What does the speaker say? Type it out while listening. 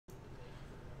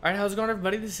Alright, how's it going,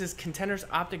 everybody? This is Contenders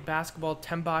Optic Basketball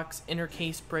 10-box inner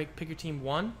case break pick your team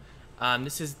 1.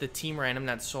 This is the team random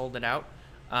that sold it out.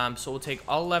 So we'll take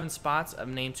all 11 spots of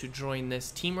names who join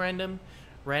this team random,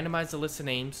 randomize the list of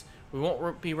names. We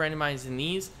won't be randomizing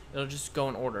these, it'll just go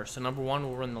in order. So number 1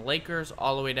 will run the Lakers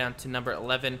all the way down to number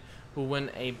 11, who win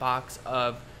a box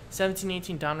of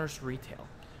 17-18 Donruss retail.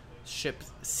 Shipped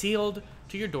sealed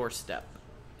to your doorstep.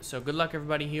 So good luck,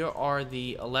 everybody. Here are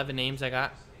the 11 names I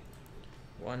got.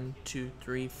 1, 2,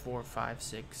 3, 4, 5,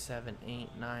 6, 7, 8,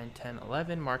 9, 10,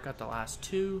 11. Mark out the last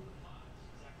 2.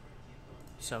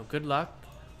 So good luck.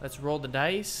 Let's roll the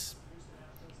dice.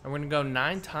 And we're going to go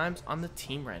 9 times on the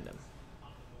team random.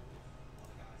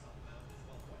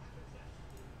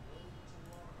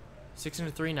 6 and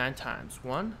a 3, 9 times.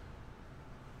 1,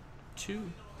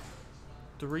 2,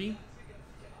 3,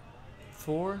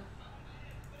 4,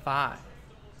 5,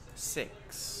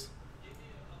 6,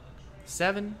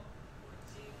 7,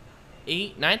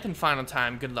 8, 9th and final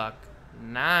time. Good luck.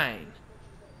 9.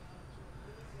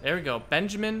 There we go.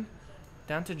 Benjamin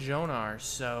down to Jonar.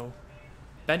 So,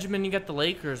 Benjamin, you got the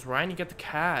Lakers. Ryan, you got the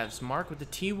Cavs. Mark with the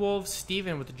T-Wolves.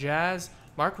 Steven with the Jazz.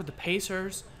 Mark with the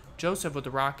Pacers. Joseph with the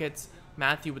Rockets.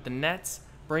 Matthew with the Nets.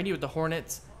 Brady with the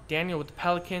Hornets. Daniel with the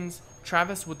Pelicans.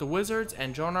 Travis with the Wizards.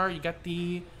 And Jonar, you got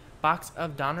the box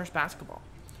of Donruss basketball.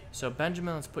 So,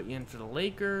 Benjamin, let's put you in for the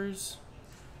Lakers.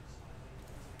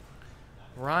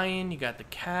 Ryan, you got the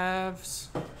Cavs.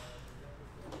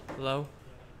 Hello.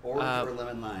 Orange or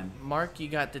lemon lime? Mark, you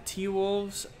got the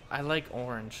T-Wolves. I like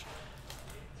orange.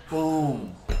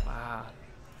 Boom. Wow.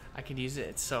 I could use it.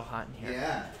 It's so hot in here.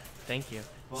 Yeah. Thank you.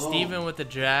 Boom. Steven with the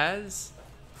Jazz.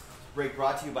 Break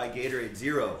brought to you by Gatorade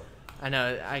Zero. I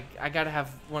know. I got to have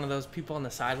one of those people on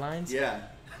the sidelines. Yeah.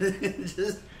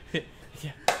 Just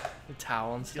Yeah. The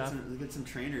towel and stuff. get some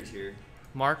trainers here.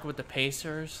 Mark with the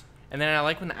Pacers. And then I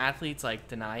like when the athletes like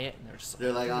deny it and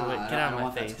They're like, oh, get out of my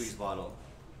want face. that squeeze bottle.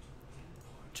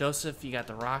 Joseph, you got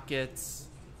the Rockets.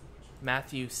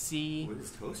 Matthew C. What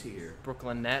is Tosi here?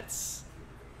 Brooklyn Nets.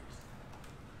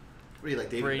 What are you, like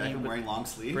David Brady Beckham with- wearing long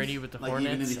sleeves? Brady with the like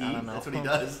Hornets? Even in the heat? I don't know. That's what he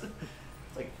does.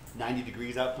 It's like 90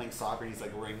 degrees out playing soccer and he's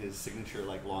like wearing his signature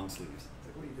like long sleeves. It's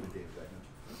like, what are you doing, David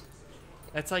Beckham?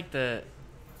 That's like the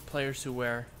players who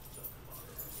wear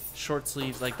short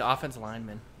sleeves, like the offensive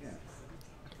linemen Yeah.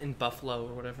 in Buffalo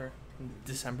or whatever in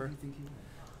December.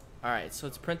 All right, so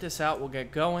let's print this out. We'll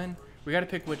get going. We got to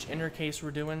pick which inner case we're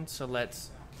doing, so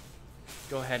let's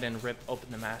go ahead and rip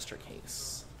open the master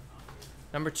case.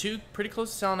 Number 2, pretty close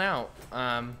to selling out.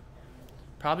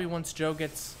 Probably once Joe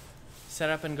gets set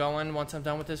up and going, once I'm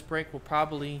done with this break, we'll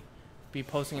probably be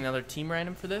posting another team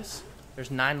random for this.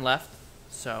 There's 9 left,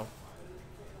 so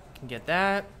can get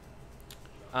that.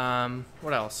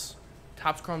 What else?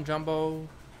 Topps Chrome Jumbo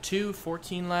 2,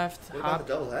 14 left. What about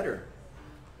the doubleheader?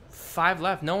 5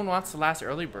 left. No one wants the last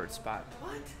early bird spot.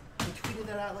 What? He tweeted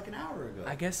that out like an hour ago.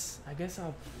 I guess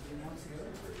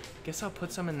I'll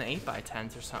put some in the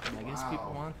 8x10s or something. I guess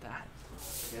people want that.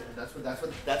 Yeah,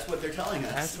 that's what they're telling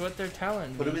us. That's what they're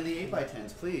telling Put me. them in the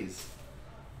 8x10s, please.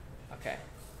 Okay,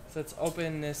 so let's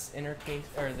open this inner case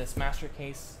or this master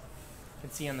case. You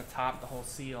can see on the top the whole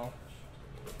seal.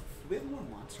 Do we have more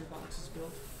monster boxes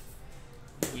built?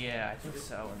 Yeah, I think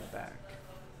so in the back.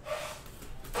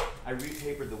 I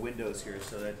repapered the windows here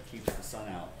so that keeps the sun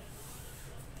out.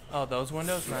 Oh, those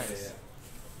windows, Yeah, nice. yeah, yeah.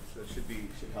 So it should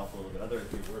help a little bit. Otherwise,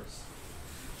 it'd be worse.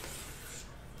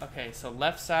 Okay, so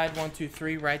left side 1, 2,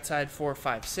 3, right side 4,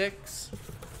 5, 6.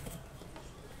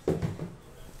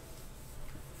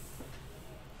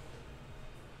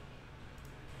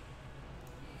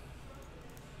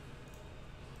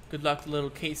 Good luck, little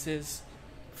cases.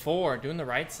 4, doing the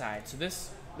right side. So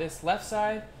this left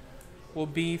side will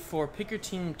be for pick your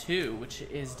team 2, which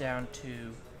is down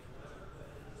to.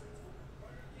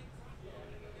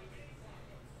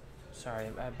 Sorry,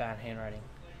 I have bad handwriting.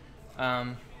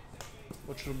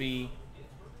 Which will be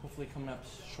hopefully coming up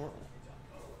shortly.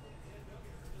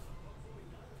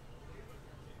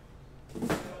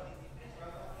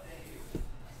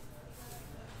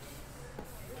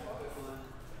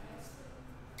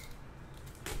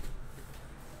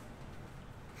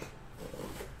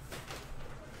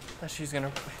 Thought she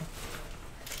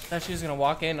was gonna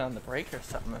walk in on the break or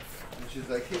something. And she's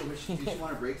like, hey, do you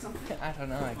want to break something? I don't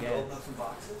know, I Want to guess. open up some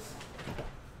boxes?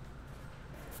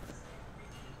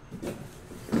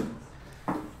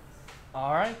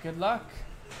 Alright, good luck.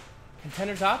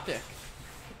 Contenders Optic.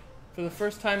 For the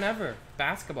first time ever.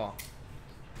 Basketball.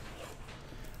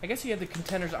 I guess you had the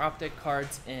Contenders Optic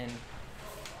cards in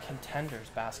Contenders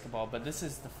basketball, but this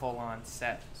is the full-on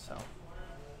set, so.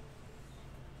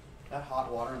 That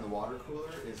hot water in the water cooler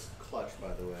is clutch, by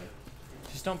the way.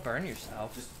 Just don't burn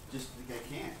yourself. Just I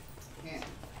can't.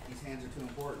 These hands are too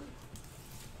important.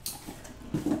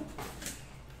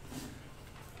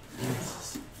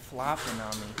 It's flopping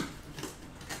on me.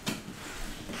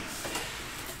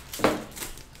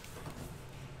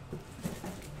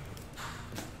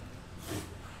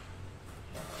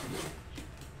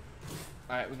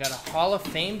 All right, we got a Hall of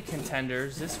Fame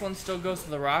contenders. This one still goes to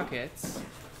the Rockets.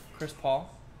 Chris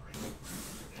Paul.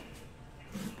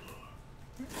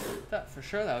 Thought for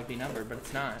sure that would be numbered, but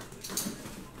it's not.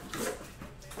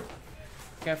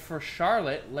 Got for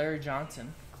Charlotte, Larry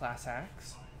Johnson, Class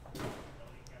Acts.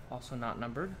 Also not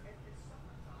numbered.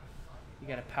 You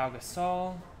got a Pau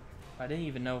Gasol. I didn't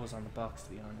even know it was on the Bucks,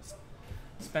 to be honest.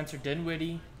 Spencer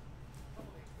Dinwiddie.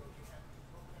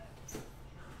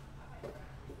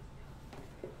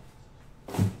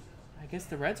 I guess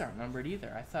the Reds aren't numbered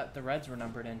either. I thought the Reds were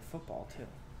numbered in football too.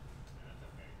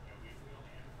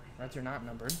 Reds are not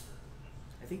numbered.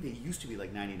 I think they used to be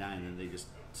like 99 and they just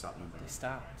stopped numbering. They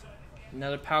stopped.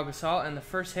 Another Pau Gasol, and the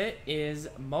first hit is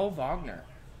Mo Wagner.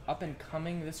 Up and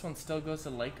coming. This one still goes to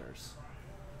the Lakers.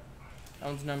 That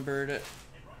one's numbered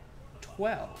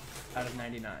 12 out of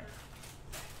 99.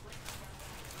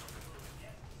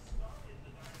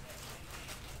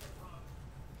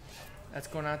 That's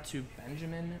going out to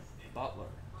Benjamin Butler.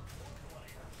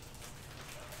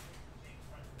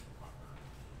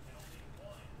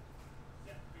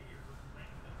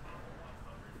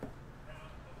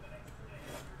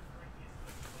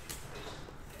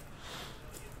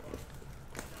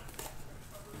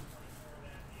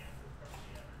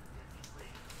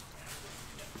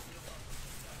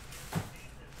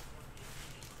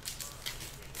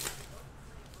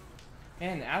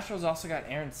 And the Astros also got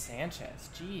Aaron Sanchez.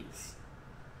 Jeez.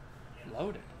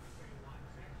 Loaded.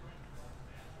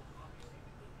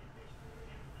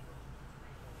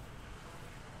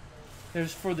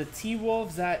 There's for the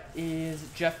T-Wolves, that is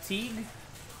Jeff Teague.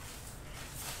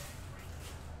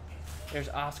 There's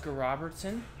Oscar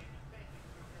Robertson.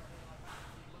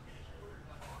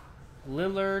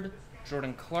 Lillard,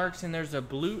 Jordan Clarkson. There's a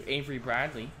blue Avery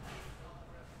Bradley.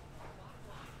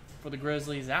 For the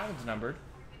Grizzlies, that one's numbered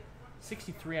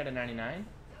 63 out of 99.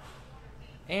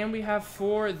 And we have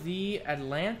for the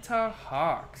Atlanta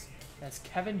Hawks, that's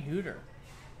Kevin Huter.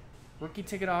 Rookie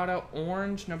ticket auto,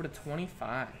 orange, number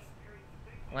 25.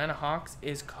 Atlanta Hawks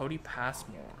is Cody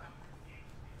Passmore.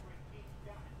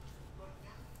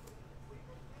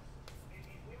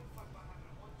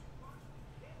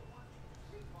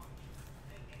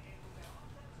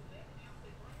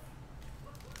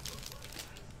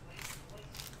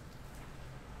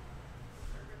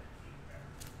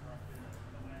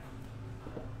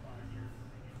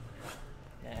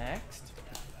 Next.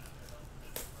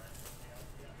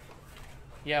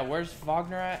 Yeah, where's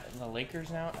Wagner at? The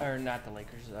Lakers now? Or not the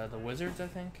Lakers, the Wizards, I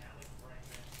think.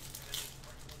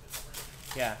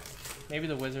 Yeah, maybe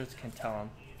the Wizards can tell him.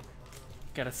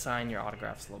 Gotta sign your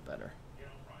autographs a little better.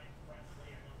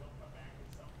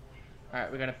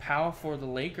 Alright, we got a Powell for the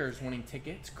Lakers winning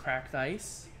tickets. Cracked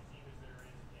ice.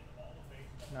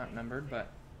 Not numbered,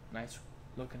 but nice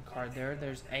looking card there.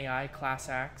 There's AI Class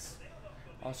Acts.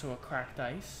 Also a cracked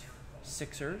ice.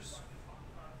 Sixers.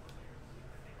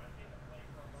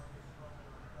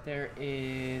 There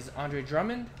is Andre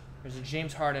Drummond. There's a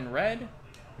James Harden red.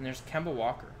 And there's Kemba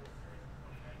Walker.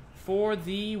 For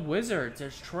the Wizards,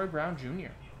 there's Troy Brown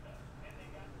Jr.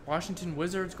 Washington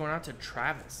Wizards going out to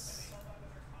Travis.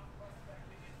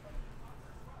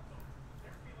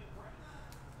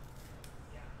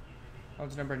 That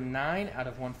was number 9 out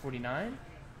of 149.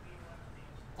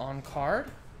 On card.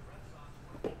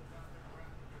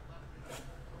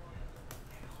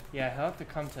 Yeah, he'll have to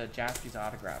come to Jaspy's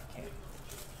autograph camp.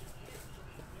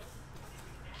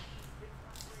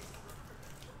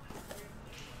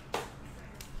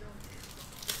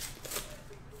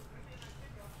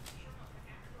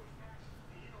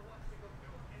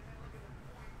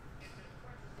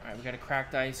 Alright, we got a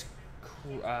cracked ice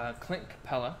Clint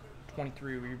Capella,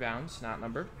 23 rebounds, not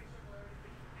numbered.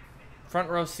 Front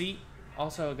row seat,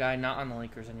 also a guy not on the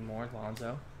Lakers anymore,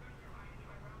 Lonzo.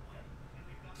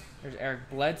 There's Eric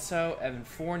Bledsoe, Evan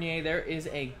Fournier. There is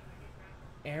a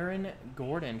Aaron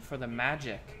Gordon for the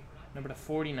Magic, number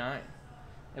 49.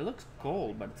 It looks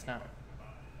gold, but it's not.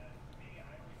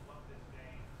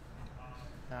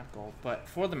 Not gold, but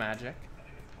for the Magic.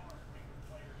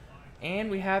 And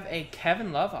we have a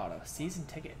Kevin Love auto, season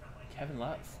ticket. Kevin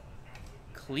Love.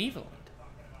 Cleveland.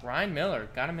 Ryan Miller,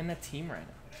 got him in the team right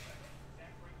now.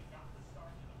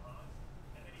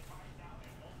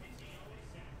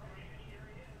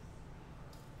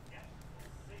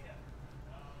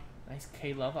 Nice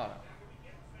K Love auto.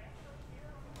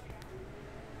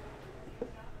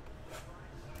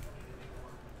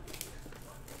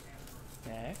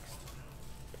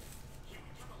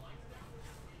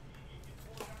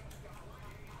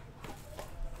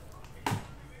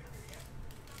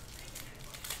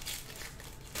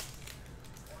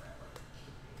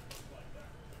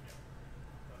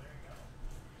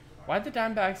 Why'd the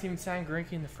Diamondbacks even sign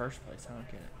Greinke in the first place? I don't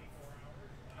get it.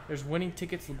 There's winning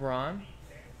tickets LeBron.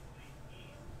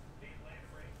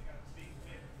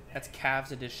 That's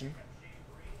Cavs edition.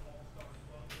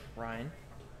 Ryan.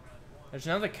 There's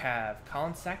another Cav.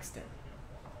 Colin Sexton.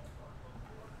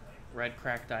 Red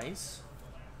cracked ice.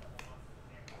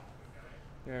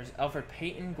 There's Alfred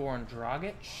Payton, Goran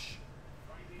Dragic,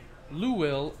 Lou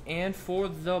Will, and for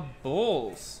the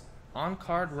Bulls,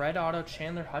 on-card red auto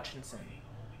Chandler Hutchinson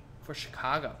for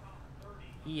Chicago.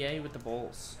 EA with the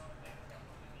Bulls.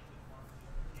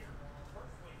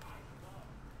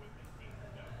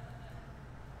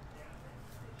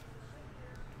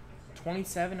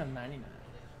 $27 of $99.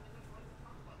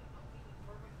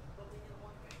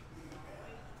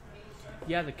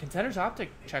 Yeah, the Contenders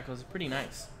Optic check was pretty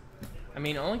nice. I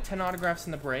mean, only 10 autographs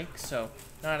in the break, so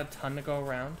not a ton to go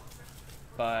around,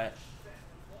 but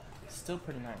still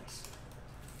pretty nice.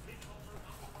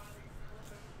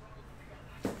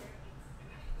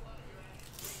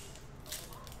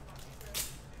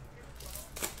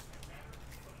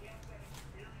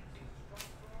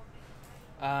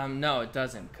 No, it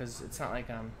doesn't, because it's not like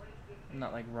I'm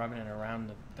not like rubbing it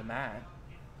around the mat.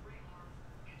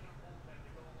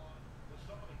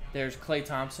 There's Klay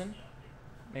Thompson.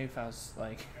 Maybe if I was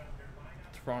like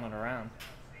throwing it around.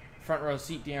 Front row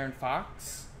seat, De'Aaron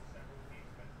Fox.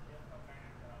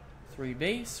 3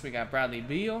 base. We got Bradley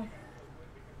Beal,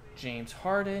 James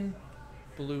Harden,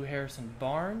 blue Harrison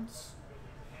Barnes,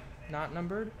 not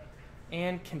numbered,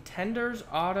 and Contenders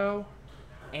auto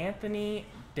Anthony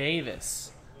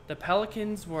Davis. The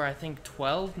Pelicans were, I think,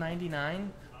 $12.99.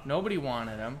 Nobody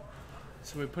wanted him,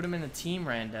 so we put him in the team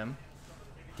random.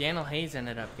 Daniel Hayes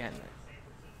ended up getting it.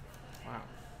 Wow.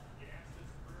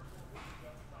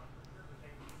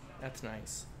 That's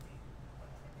nice.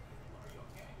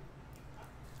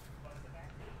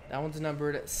 That one's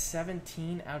numbered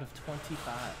 17 out of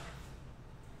 25.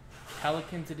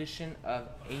 Pelicans edition of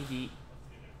AD.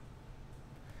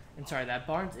 And sorry, that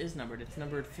Barnes is numbered. It's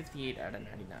numbered 58 out of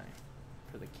 99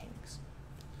 for the Kings.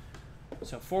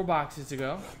 So 4 boxes to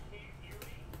go.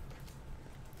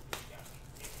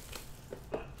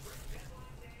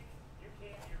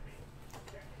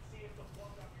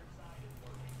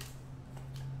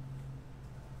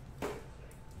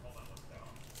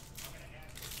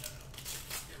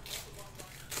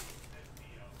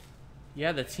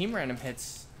 Yeah, the team random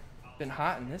hits been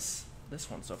hot in this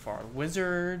one so far.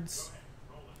 Wizards,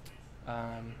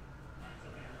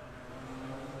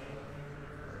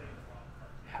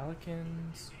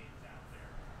 Pelicans,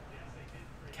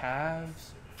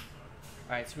 Cavs.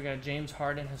 All right, so we got James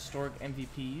Harden historic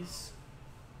MVPs.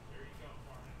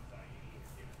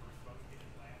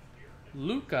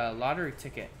 Luka lottery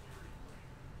ticket.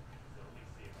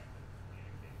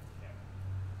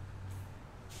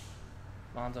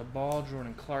 Lonzo Ball,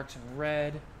 Jordan Clarkson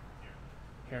red,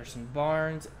 Harrison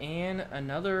Barnes, and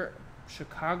another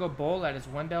Chicago Bull. That is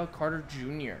Wendell Carter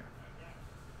Jr.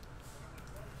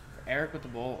 Eric with the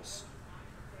Bulls.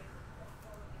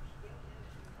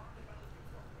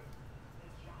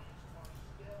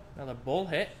 Another Bull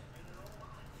hit.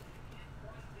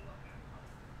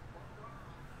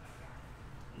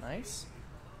 Nice.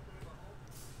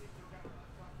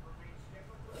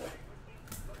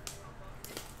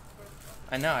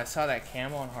 I know, I saw that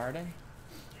Camel on Harden.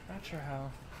 Not sure how.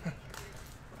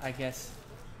 I guess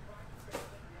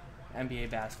NBA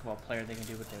basketball player, they can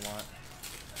do what they want.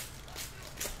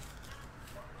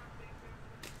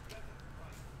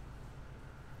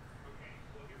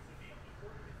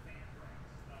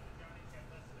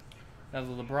 Now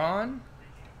the LeBron.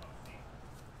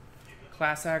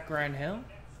 Class act Ryan Hill.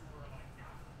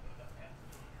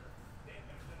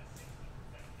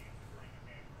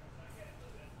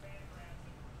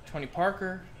 Tony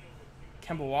Parker,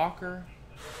 Kemba Walker,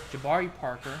 Jabari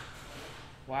Parker.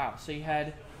 Wow, so you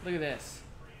had, look at this.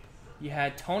 You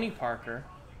had Tony Parker,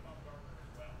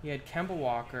 you had Kemba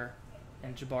Walker,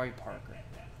 and Jabari Parker.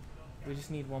 We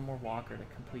just need one more Walker to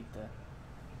complete the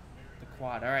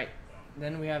quad. All right,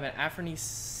 then we have an Anthony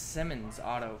Simmons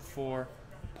auto for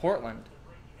Portland.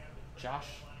 Josh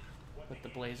with the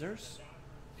Blazers.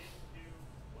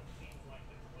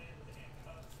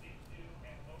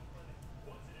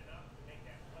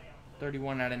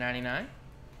 $31 out of 99.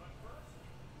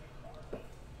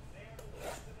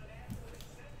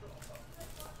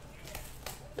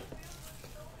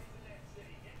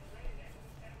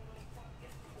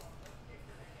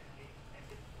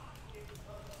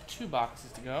 Two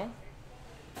boxes to go.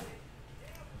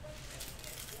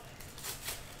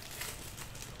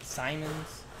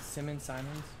 Simmons.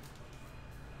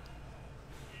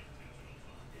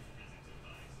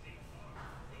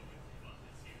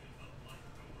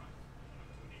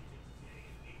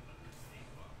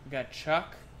 We got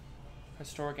Chuck,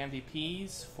 historic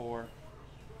MVPs for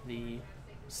the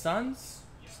Suns.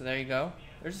 So there you go.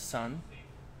 There's a Sun.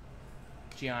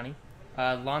 Gianni.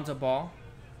 Lonzo Ball.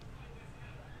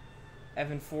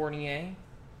 Evan Fournier.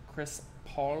 Chris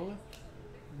Paul.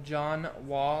 John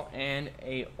Wall. And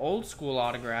a old school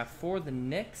autograph for the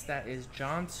Knicks. That is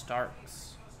John Starks.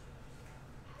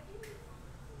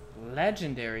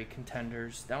 Legendary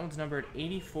Contenders. That one's numbered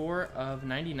 84 of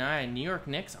 99. New York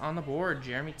Knicks on the board.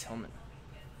 Jeremy Tillman.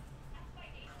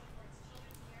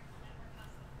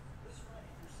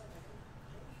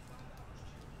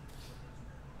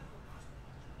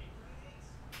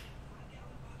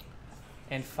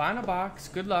 And final box.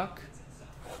 Good luck.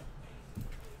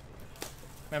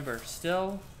 Remember,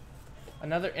 still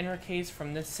another inner case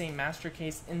from this same master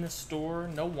case in the store.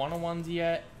 No one-on-ones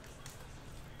yet.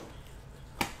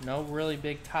 No really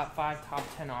big top 5, top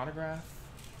 10 autograph.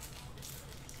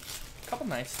 A couple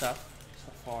nice stuff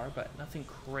so far, but nothing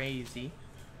crazy.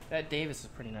 That Davis is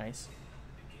pretty nice.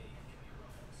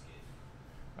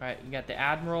 Alright, you got the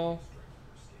Admiral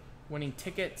winning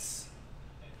tickets.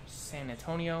 San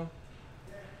Antonio.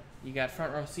 You got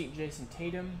front row seat Jason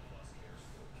Tatum.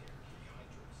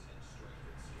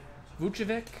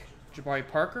 Vucevic, Jabari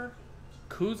Parker,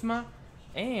 Kuzma,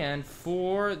 and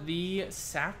for the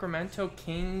Sacramento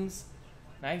Kings,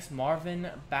 nice Marvin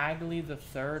Bagley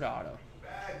III auto.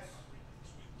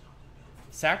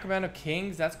 Sacramento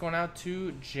Kings, that's going out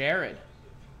to Jared.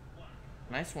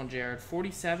 Nice one, Jared.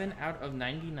 47 out of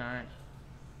 99.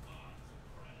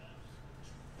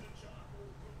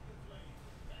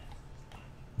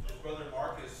 His brother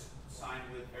Marcus signed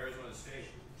with Arizona State.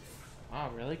 Oh,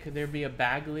 really? Could there be a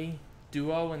Bagley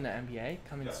duo in the NBA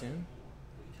coming soon?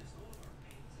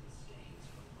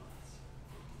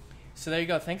 So there you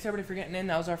go. Thanks everybody for getting in.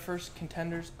 That was our first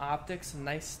Contenders Optics. Some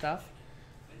nice stuff.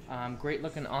 Great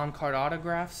looking on-card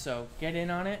autographs. So get in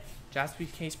on it.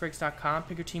 JaspysCaseBreaks.com.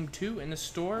 Pick your team 2 in the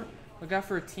store. Look out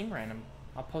for a team random.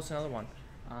 I'll post another one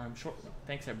shortly.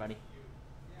 Thanks everybody.